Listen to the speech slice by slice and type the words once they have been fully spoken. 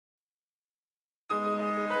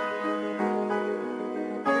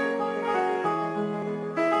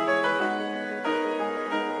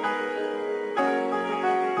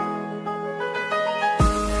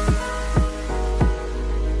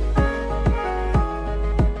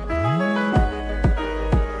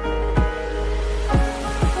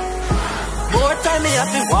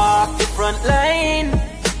have to walk the front line.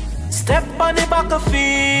 Step on the back of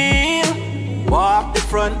field, walk the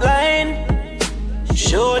front line.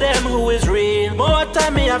 Show them who is real. More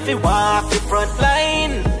time me have to walk the front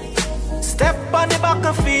line. Step on the back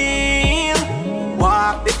of field,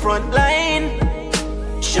 walk the front line.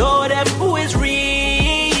 Show them who is real.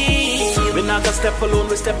 We not gonna step alone,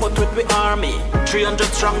 we step out with the army. 300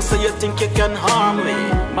 strong, so you think you can harm me?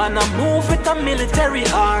 Man, I move with a military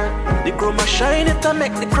heart. The chroma shine it to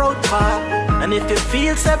make the crowd pop. And if you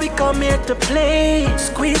feel sad, we come here to play.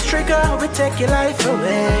 Squeeze trigger, we take your life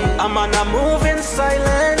away. I'm on a move in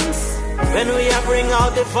silence when we bring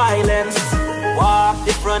out the violence. Walk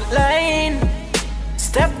the front line.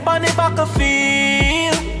 Step on the back of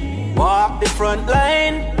field. Walk the front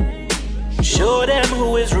line. Show them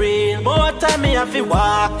who is real. More time me have to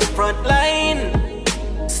walk the front line.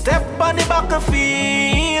 Step on the back of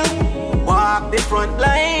field. Walk the front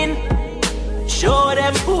line. Show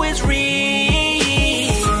them who is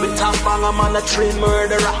real. We top bang, I'm on a train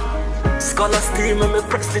murderer. Skull of steel when me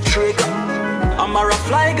press the trigger. I'm a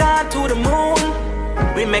fly gun to the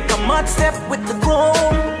moon. We make a mud step with the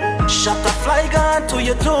chrome. Shot a fly gun to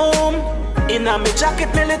your dome. In a me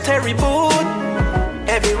jacket, military boot.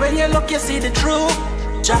 Everywhere you look, you see the truth.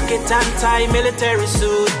 Jacket and tie, military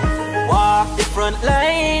suit. Walk the front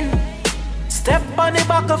line. Step on the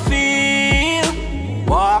back of field.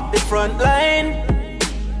 Walk the front line.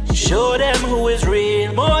 Show them who is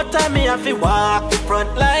real. More time me have to walk the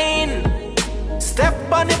front line. Step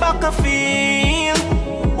on the back of field.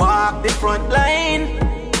 Walk the front line.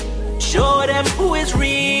 Show them who is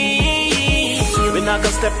real. We not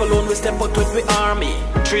gonna step alone, we step out with the army.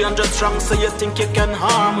 300 strong, so you think you can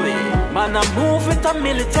harm me? Man, I move with a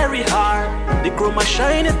military heart. The chroma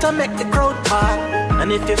shine it to make the crowd pop.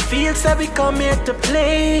 And if you feel sad, we come here to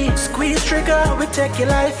play. Squeeze trigger, we take your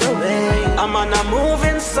life away. I'm on a move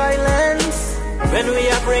in silence when we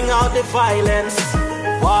bring out the violence.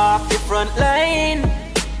 Walk the front line.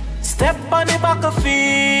 Step on the back of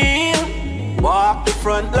field. Walk the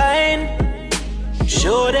front line.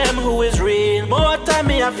 Show them who is real. More time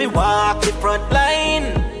me have to walk the front line.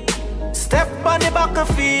 Step on the back of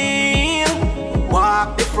field.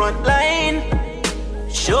 Walk the front line.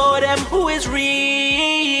 Show them who is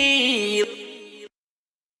real.